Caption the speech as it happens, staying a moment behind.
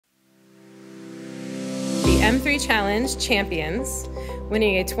M3 Challenge champions,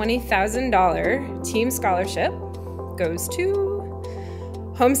 winning a $20,000 team scholarship, goes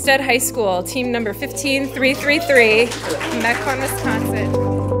to Homestead High School, team number 15333, Mequon,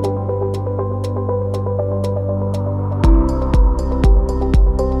 Wisconsin.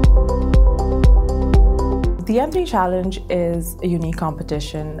 The M3 Challenge is a unique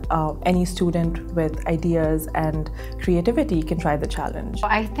competition. Any student with ideas and creativity can try the challenge.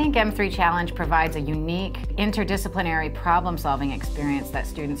 I think M3 Challenge provides a unique interdisciplinary problem-solving experience that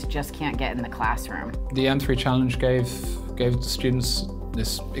students just can't get in the classroom. The M3 Challenge gave the students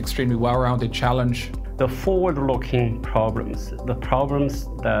this extremely well-rounded challenge. The forward-looking problems, the problems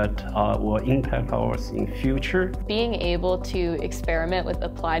that will impact us in future. Being able to experiment with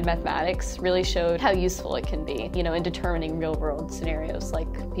applied mathematics really showed how useful it can be, in determining real-world scenarios like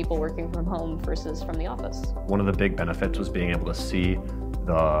people working from home versus from the office. One of the big benefits was being able to see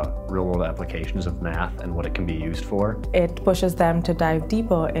the real-world applications of math and what it can be used for. It pushes them to dive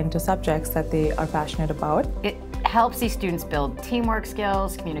deeper into subjects that they are passionate about. It helps these students build teamwork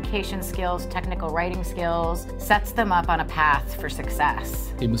skills, communication skills, technical writing skills, sets them up on a path for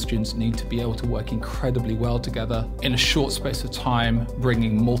success. Team of students need to be able to work incredibly well together in a short space of time,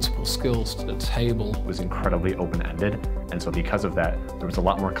 bringing multiple skills to the table. It was incredibly open-ended, and so because of that, there was a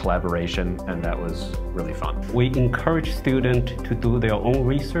lot more collaboration, and that was really fun. We encourage students to do their own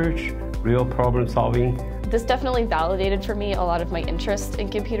research, real problem solving. This definitely validated for me a lot of my interest in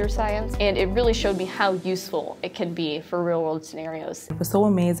computer science, and it really showed me how useful it can be for real-world scenarios. It was so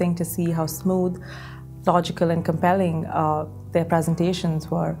amazing to see how smooth, logical, and compelling their presentations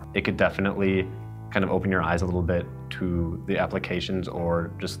were. It could definitely kind of open your eyes a little bit to the applications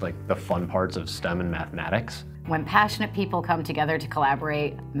or just like the fun parts of STEM and mathematics. When passionate people come together to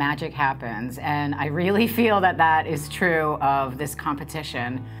collaborate, magic happens, and I really feel that that is true of this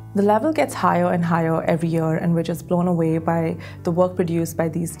competition. The level gets higher and higher every year, and we're just blown away by the work produced by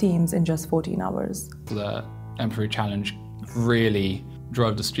these teams in just 14 hours. The M3 Challenge really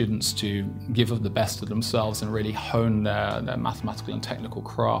drove the students to give up the best of themselves and really hone their mathematical and technical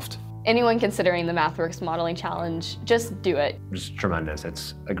craft. Anyone considering the MathWorks Modeling Challenge, just do it. It's tremendous.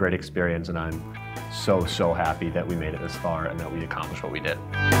 It's a great experience, and I'm so happy that we made it this far and that we accomplished what we did.